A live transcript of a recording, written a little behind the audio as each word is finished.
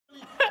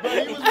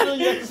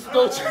really at the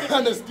store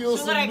trying to steal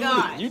some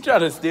noodles. You try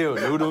to steal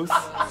noodles?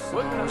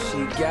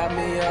 She got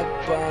me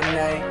up all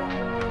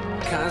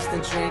night,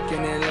 constant drinking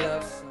and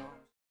love songs.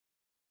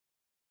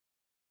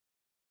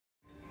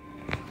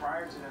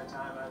 Prior to that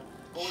time,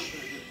 I've always been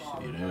a good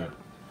father.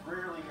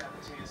 Rarely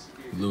got the chance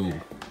to be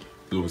a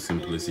Little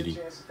simplicity.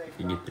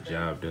 You get the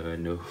job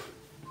done, though.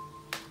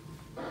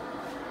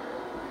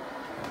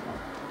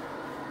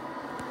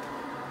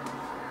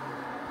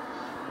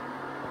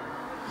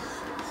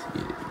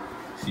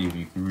 See if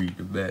you can read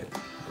the back.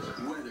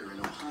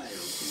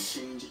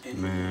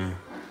 Man,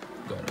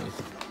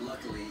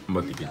 I'm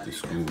about to get to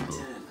school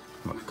though.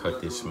 I'm about to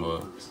cut this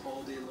smug.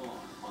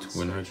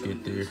 When I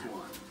get there.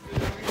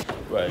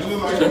 Right.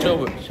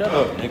 Shut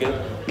up,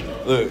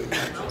 nigga.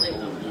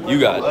 Look. You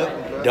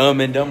got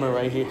Dumb and Dumber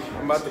right here.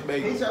 I'm about to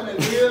make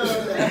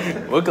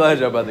What class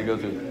y'all about to go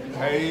to?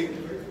 Hey,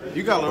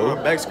 you got a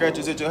little back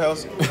scratches at your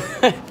house?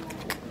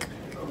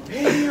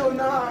 Hell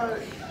nah.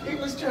 He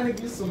was trying to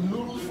get some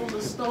noodles from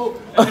the stove.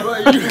 But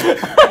he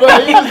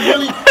was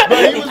really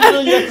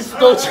at the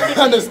store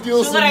trying to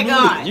steal some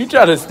noodles. You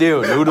try to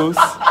steal noodles?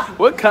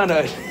 What kind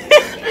of...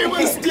 He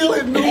was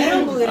stealing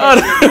noodles.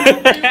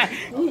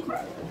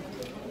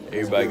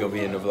 Everybody gonna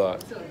be in the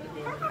vlog.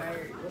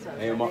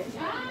 Hey, Mom.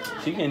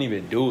 She can't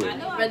even do it.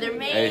 Brother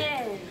man.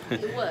 Hey.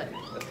 Do what?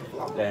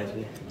 That's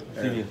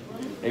it.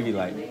 They be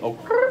like, oh.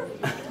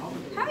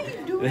 How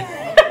you do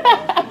that?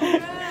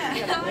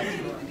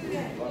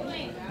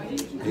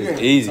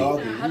 It's easy.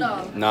 Hold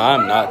on. Nah,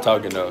 I'm not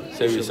talking though.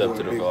 Save yourself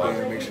to the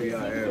vlog. Make sure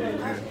y'all add me,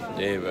 man.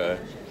 Yeah, bro.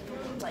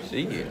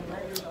 See it.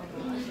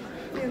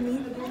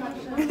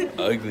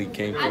 Ugly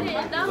came from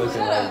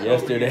looking like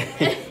yesterday.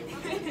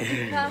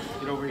 Get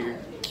over here.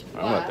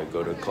 I'm about to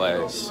go to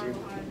class.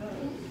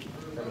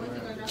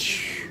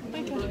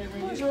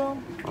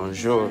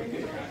 Bonjour.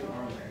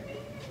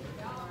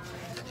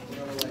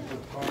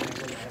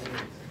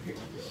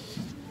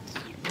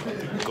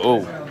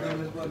 Go.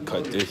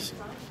 Cut this.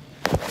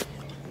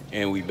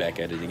 And we back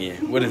at it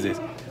again. What is this?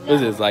 What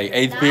is this, like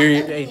 8th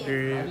period? 8th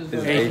period.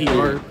 This is 8th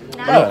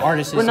period.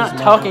 Artists. We're not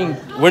talking.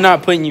 We're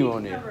not putting you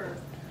on there.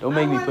 Don't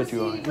make me put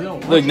you on.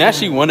 Look, now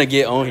she want to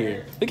get on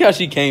here. Look how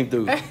she came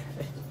through.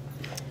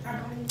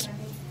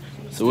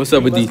 So what's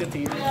up with these?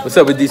 What's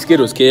up with these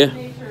Skittles, kid?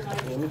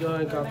 Let me go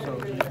ahead and cop some.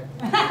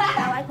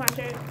 I like my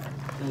shirt.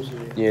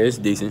 Yeah, it's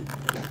decent.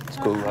 It's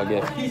cool, I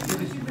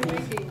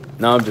guess.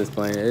 No, I'm just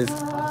playing.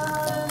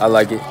 I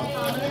like it.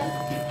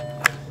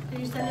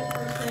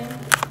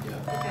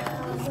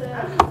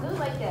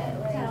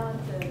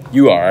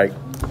 You alright?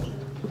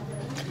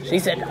 She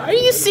said, "Are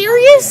you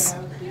serious?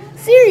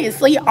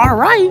 Seriously,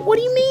 alright? What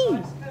do you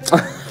mean?"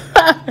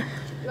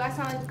 Do I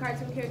sound like a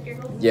cartoon character?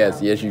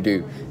 Yes, you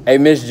do. Hey,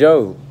 Miss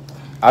Joe,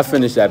 I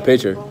finished that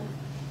picture.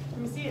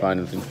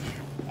 Finally.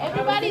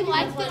 Everybody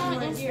likes it on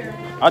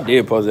Instagram. I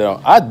did post it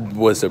on. I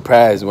was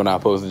surprised when I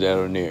posted that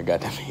on there.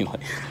 Got to be like,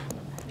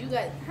 You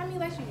got how many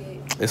likes you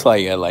get? it's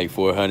like at like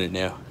 400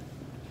 now.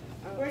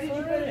 Where did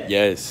you put it?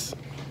 Yes.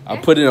 I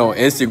put it on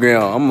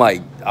Instagram. I'm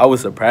like, I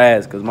was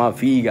surprised because my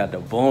feed got the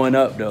blowing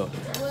up though.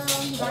 Well,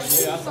 saw it,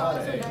 so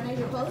that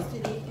nigga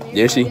posted it. And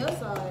Did she? everybody else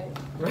saw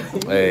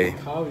it. Hey.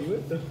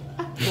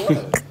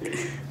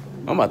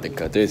 I'm about to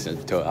cut this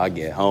until I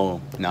get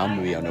home. Now I'm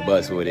gonna be on the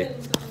bus with it.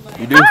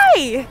 You do?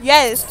 Hi.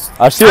 Yes.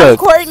 I should. I'm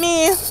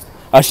Courtney.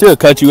 I should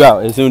cut you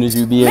out as soon as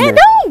you be in Man,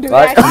 there. don't do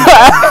that.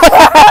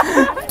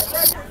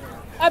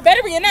 I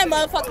better be in that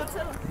motherfucker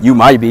too. You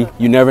might be.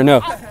 You never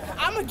know.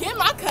 I'm gonna get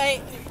my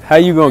cut. How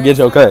you gonna get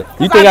your cut?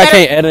 You think I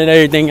can't edit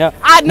everything out?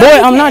 I know Boy,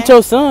 you I'm not can.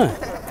 your son.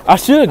 I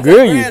should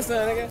grill you.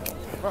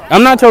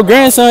 I'm not your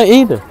grandson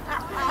either.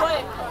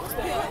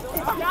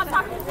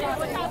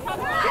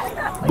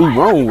 Be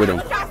wrong with him.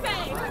 What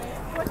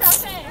y'all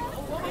saying?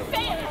 What we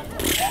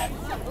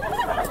saying?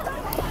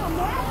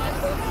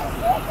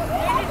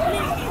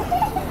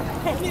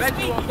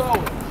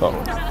 Oh.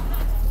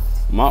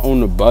 Am I on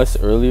the bus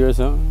early or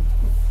something?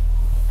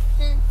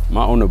 Am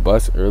I on the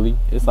bus early?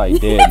 It's like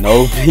dead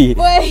nobody.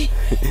 Wait.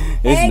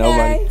 It's Hey,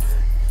 nobody. guys.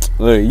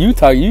 Look,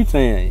 you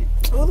saying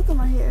Oh, look at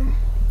my hair.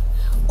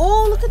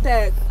 Oh, look at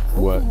that.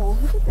 what? Oh,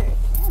 look at that.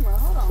 Camera,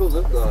 hold on.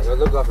 Lip gloss. That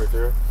lip gloss right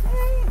there.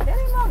 That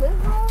ain't my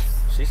lip gloss.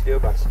 She still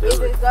about to steal Is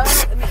it. it done?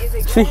 I mean, is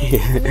it See?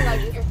 green? I mean, like,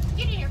 is it-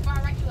 Get in here, far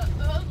right you up.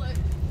 Oh, look.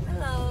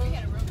 Hello. You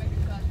had a real big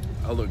cut.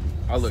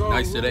 I look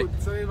nice today.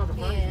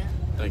 Yeah.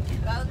 Thank you.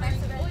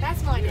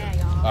 That's my dad,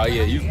 y'all. Oh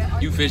yeah,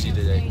 you fishy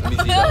today. Let me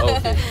see the whole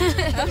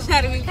fish. I'm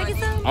trying to be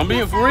funny. I'm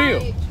being for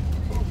real.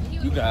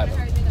 You got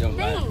it. Don't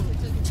lie.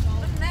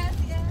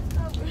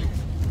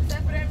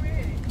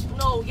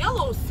 No,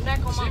 yellow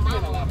smack on my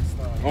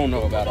mouth. I don't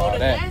know about all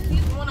that.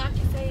 Nastiest one I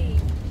can say.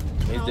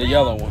 It's the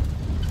yellow one.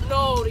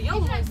 No, the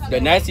yellow one.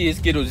 The nastiest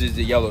Skittles is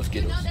the yellow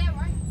Skittles.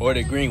 Or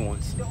the green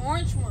ones. The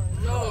orange one.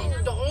 No,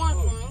 the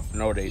orange one.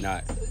 No, they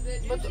not.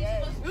 But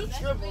you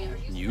tripping.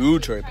 You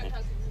tripping.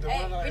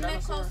 Hey, bring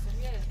that closer.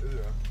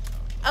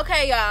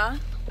 Okay, y'all.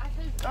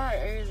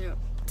 Alright,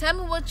 tell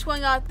me which one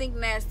y'all think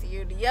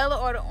nastier, the yellow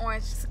or the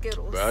orange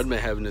Skittles? Bro, I've been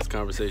having this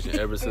conversation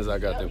ever since I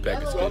got them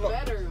packets Skittles.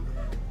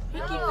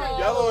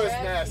 Yellow is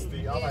nasty.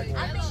 nasty. I like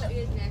I orange.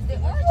 think the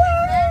orange is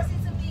nasty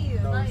to me.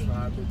 No, Like, it's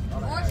not. I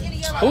like orange and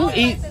yellow. Who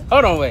eats?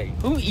 Hold on, wait.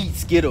 Who eats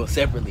Skittles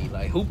separately?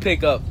 Like, who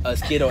pick up a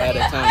Skittle at a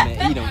time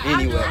and eat them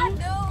anyway?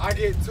 I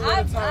get two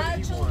at a time I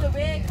and eat choose one. the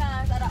red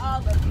kinds out of all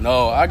of them.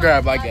 No, I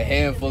grab like a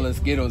handful of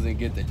Skittles and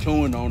get the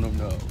chewing on them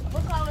though.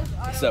 What colors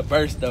are It's a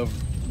burst of.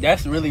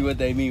 That's really what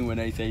they mean when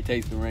they say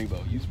taste the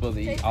rainbow. You supposed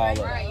to eat all of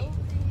them. Right.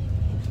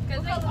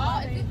 Because they all,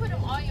 if you put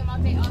them all in your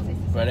mouth, they all taste the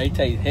same. But they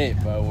taste hit,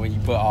 bro, when you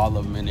put all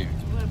of them in there.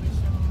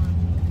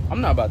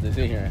 I'm not about to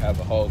sit here and have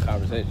a whole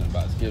conversation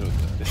about Skittles.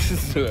 Though. This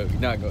is what we're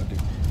not gonna do.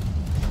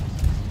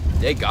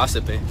 They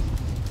gossiping.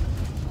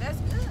 That's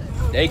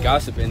good. They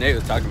gossiping. They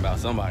was talking about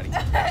somebody.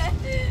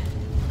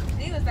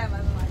 He was talking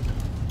about somebody.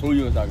 Who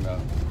you was talking about?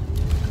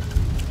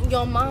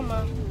 Your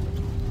mama.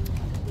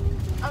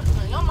 I'm just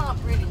like, your mom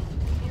pretty.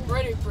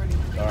 Pretty.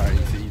 All right,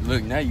 you see,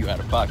 look, now you out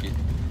of pocket.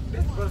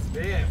 This bus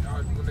bad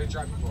when they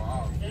drop people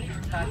off.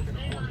 Packed in the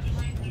morning.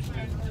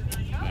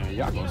 Man,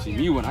 y'all gonna see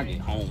me when I get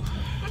home.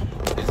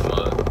 It's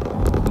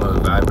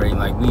mug vibrating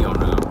like we on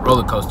a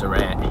roller coaster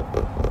ride.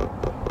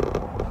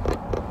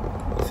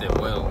 He said,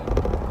 well,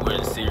 what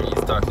is series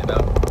talking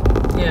about?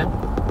 Yeah.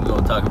 We're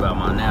gonna talk about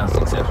my now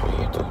successful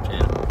YouTube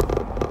channel.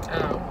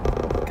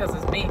 Because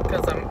it's me.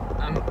 Because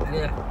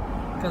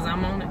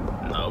I'm on it.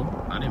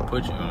 No, I didn't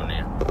put you on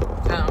there.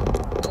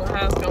 Well,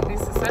 how's it gonna be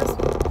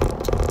successful?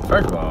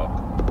 First of all,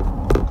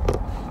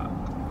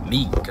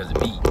 me, because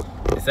of me.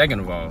 And second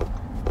of all,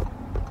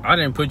 I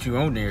didn't put you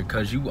on there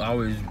because you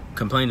always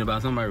complain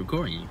about somebody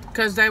recording you.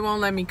 Because they won't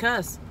let me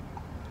cuss.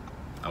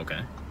 Okay.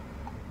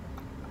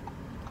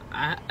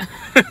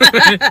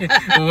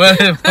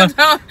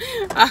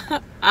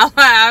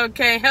 I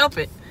can't help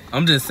it.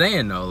 I'm just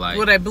saying though, like.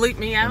 Will they bleep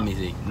me out? Let me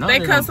see. No, they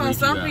don't cuss bleep on you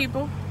some out.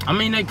 people. I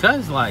mean, they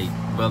cuss like,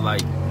 but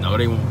like, no,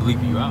 they won't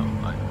bleep you out.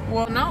 Like,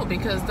 Well, no,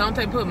 because don't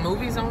they put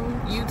movies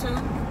on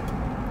YouTube?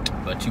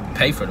 but you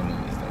pay for the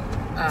movies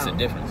though. It's a Oh.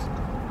 difference.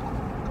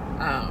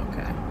 Oh,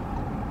 okay.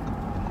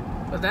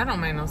 But that don't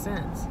make no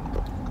sense.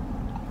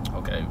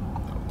 Okay,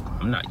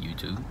 I'm not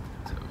YouTube,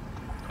 so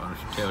why don't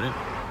you tell them?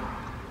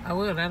 I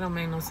will. That don't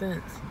make no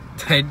sense.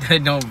 They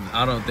don't.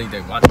 I don't think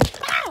they watch.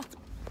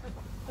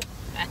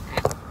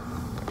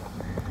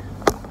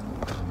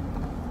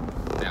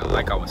 Now,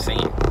 like I was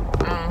saying,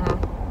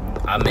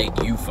 I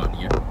make you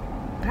funnier.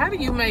 How do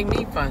you make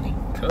me funny?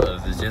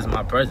 Cause it's just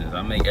my presence.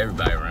 I make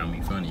everybody around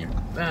me funnier.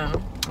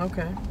 Oh,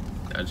 okay.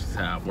 That's just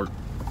how I work.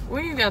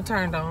 What you got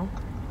turned on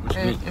What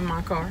you mean? in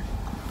my car?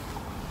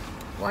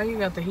 Why you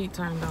got the heat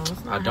turned on?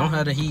 It's not I don't hot.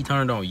 have the heat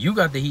turned on. You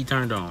got the heat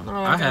turned on. No,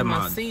 I got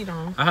my seat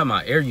on. I had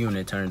my air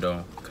unit turned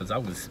on because I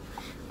was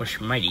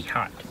mighty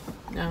hot.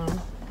 No.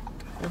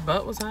 Your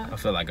butt was hot? I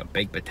feel like a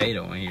baked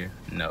potato in here.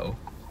 No.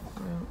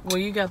 Well,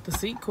 you got the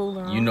seat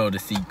cooler on. You know the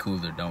seat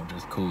cooler don't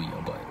just cool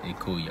your butt. It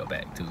cool your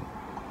back too.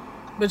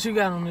 But you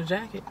got on the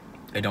jacket.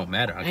 It don't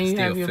matter. I And can you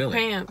still have your feel it.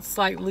 pants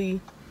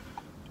slightly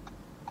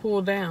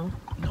pulled down.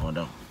 No, I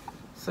don't.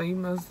 So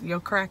your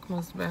crack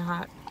must have been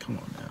hot. Come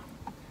on now.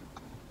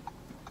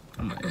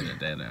 I'm gonna edit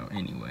that out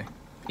anyway.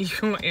 You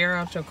gonna air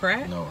out your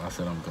crack? No, I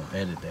said I'm gonna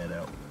edit that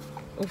out.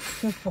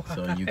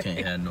 So you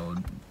can't have no.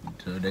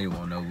 So they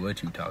won't know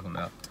what you talking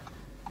about.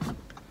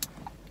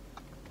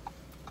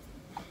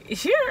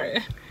 Sure.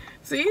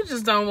 So you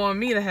just don't want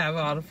me to have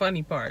all the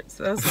funny parts.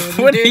 That's what,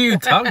 What are you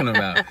talking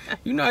about?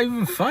 You're not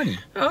even funny.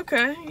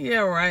 Okay. Yeah,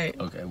 right.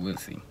 Okay, we'll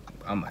see.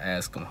 I'm gonna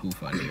ask them who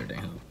funnier than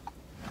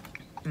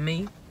who.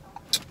 Me?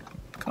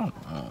 Come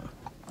on.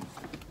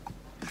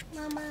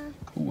 Mama.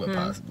 Who would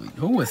possibly?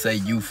 Who would say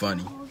you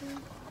funny?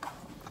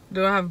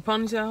 Do I have a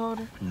ponytail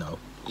holder? No.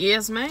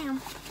 Yes,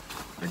 ma'am.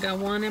 I got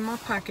one in my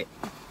pocket.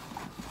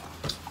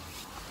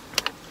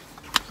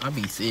 I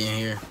be sitting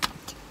here.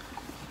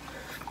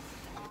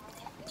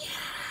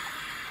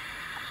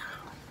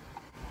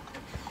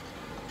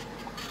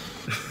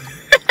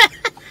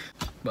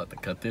 About to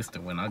cut this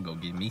to when I go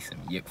get me some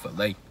yip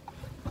filet.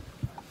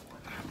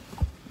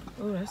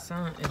 Oh, that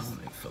sun I is don't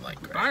even feel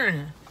like crap.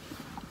 burning.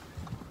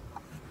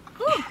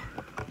 Whew.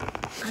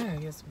 I gotta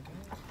get some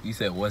gas. You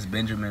said what's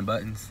Benjamin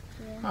Buttons?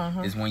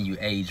 Uh-huh. Is when you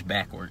age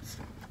backwards.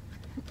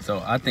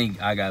 So I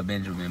think I got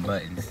Benjamin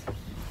Buttons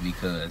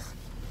because,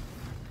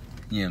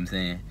 you know what I'm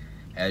saying,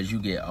 as you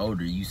get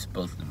older, you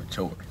supposed to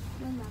mature.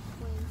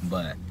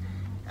 But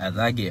as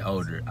I get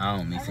older, I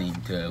only seem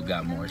to have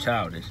got more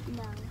childish.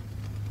 No.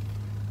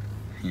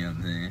 You know what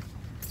I'm saying?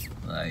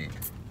 Like,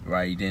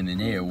 right then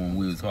and there when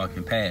we was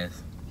walking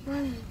past.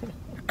 we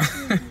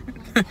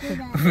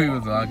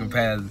was walking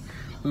past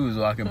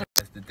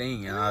the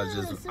thing, and I was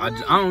just, I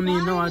don't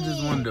even know, I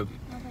just wanted to.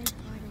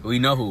 We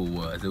know who it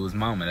was. It was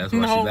Mama. That's why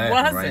No, she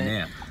laughing right wasn't.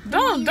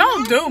 now.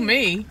 Don't do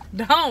me.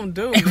 Don't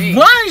do me. It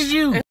was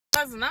you. It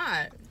was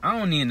not. I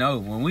don't even know.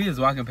 When we was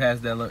walking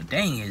past that little,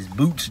 dang, his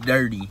boots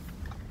dirty.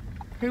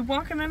 He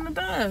walking in the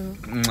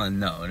dust.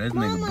 No, this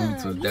nigga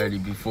boots was dirty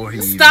before he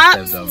even Stop.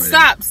 stepped over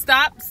there.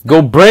 Stop.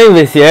 Go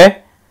brainless, yeah?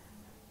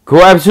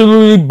 Go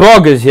absolutely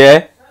bogus,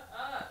 yeah?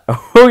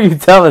 Who you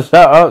telling shut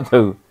up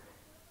to?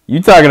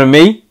 You talking to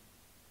me?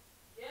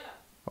 Yeah.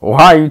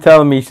 Why are you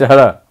telling me shut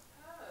up?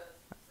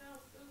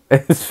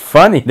 It's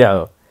funny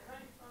though.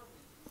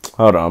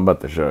 Hold on, I'm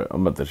about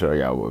to show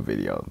y'all what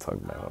video I'm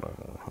talking about.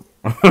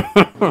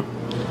 Hold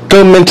on.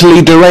 Go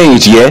mentally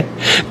deranged, yeah?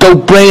 Go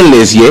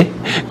brainless, yeah?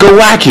 Go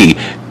wacky.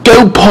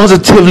 Go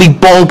positively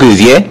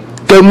bonkers, yeah?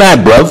 Go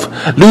mad, bruv.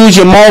 Lose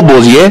your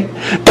marbles, yeah?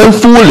 Go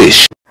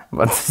foolish. I'm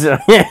about to show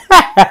you.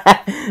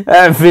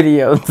 That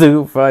video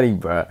too funny,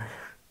 bro.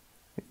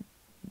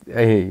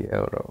 Hey,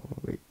 hold on.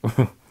 Wait.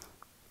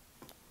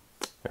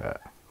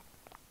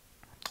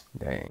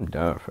 Dang, I'm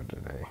done for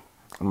today.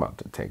 I'm about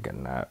to take a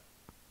nap.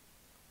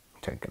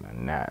 Taking a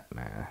nap,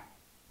 man.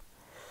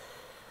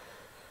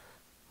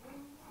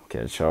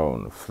 Catch y'all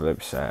on the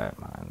flip side,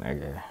 my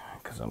nigga.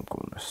 Cause I'm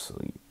going to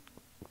sleep.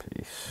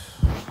 Peace.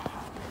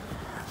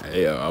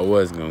 Hey, I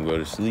was gonna go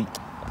to sleep.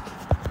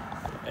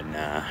 And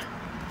nah.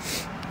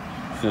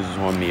 Just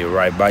want me to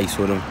ride bikes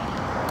with him.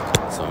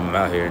 So I'm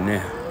out here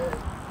now.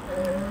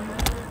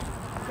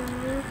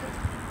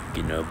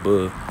 Getting a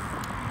bug.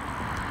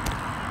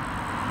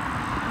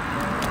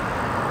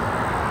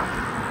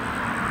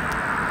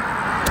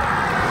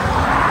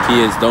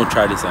 Kids, don't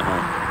try this at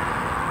home.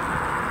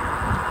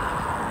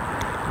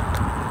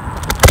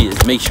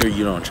 Kids, make sure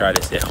you don't try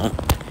this at home.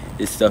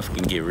 This stuff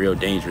can get real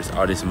dangerous.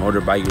 All this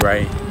motorbike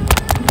riding.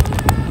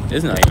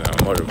 It's not even a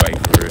motorbike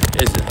for real.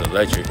 It's just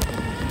electric.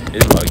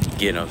 It's like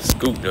getting a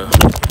scooter.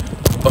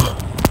 Oh,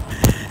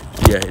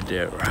 yeah, hit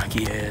that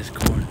rocky ass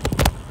corner.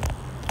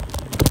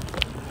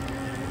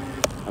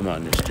 I'm out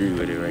in the street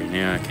with it right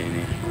now. I can't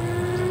even.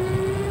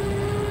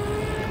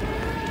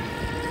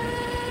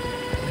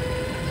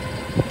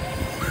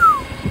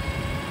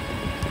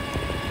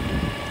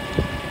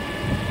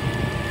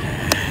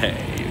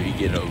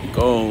 Get up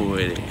going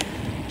with it.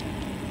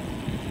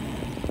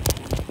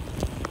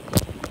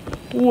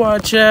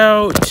 Watch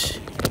out.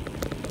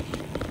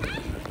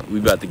 We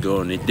about to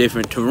go on a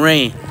different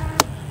terrain.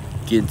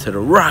 Get into the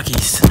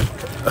Rockies.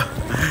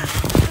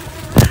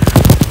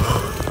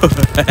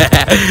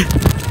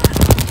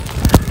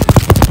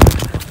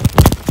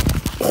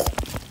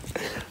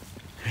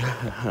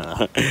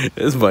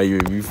 That's why you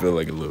make me feel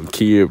like a little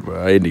kid,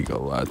 bro. I ain't even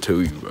gonna lie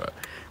to you, bro.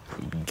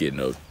 I'm getting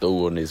up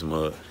throw on this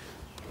mud.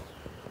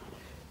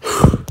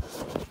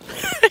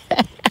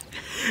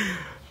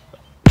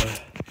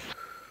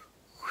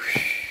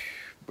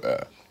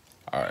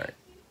 Alright.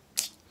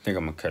 I think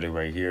I'm gonna cut it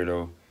right here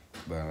though.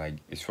 But like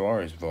as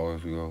far as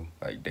vlogs go,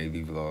 like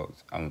daily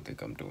vlogs, I don't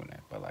think I'm doing that.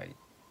 But like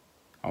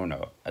I don't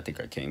know. I think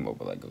I came up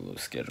with like a little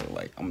schedule.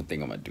 Like I'm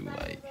gonna do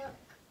like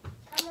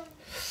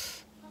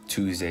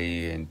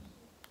Tuesday and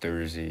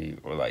Thursday,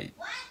 or like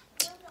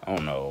I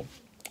don't know,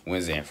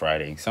 Wednesday and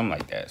Friday, something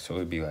like that. So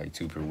it'd be like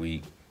 2 per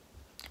week.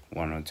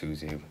 1 on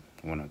Tuesday,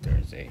 1 on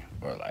Thursday,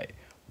 or like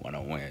 1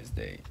 on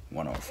Wednesday,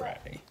 1 on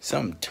Friday.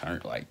 Something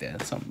turned like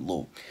that. Something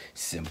little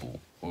simple.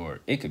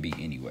 Or it could be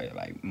anyway.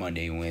 Like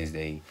Monday,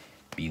 Wednesday,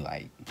 be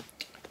like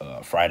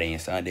Friday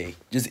and Sunday.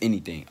 Just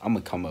anything. I'm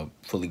gonna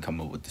fully come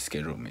up with the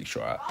schedule. Make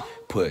sure I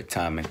put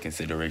time and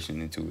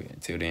consideration into it.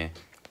 Until then,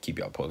 keep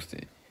y'all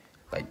posted.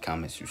 Like,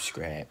 comment,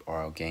 subscribe,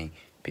 RL Gang.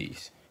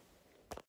 Peace.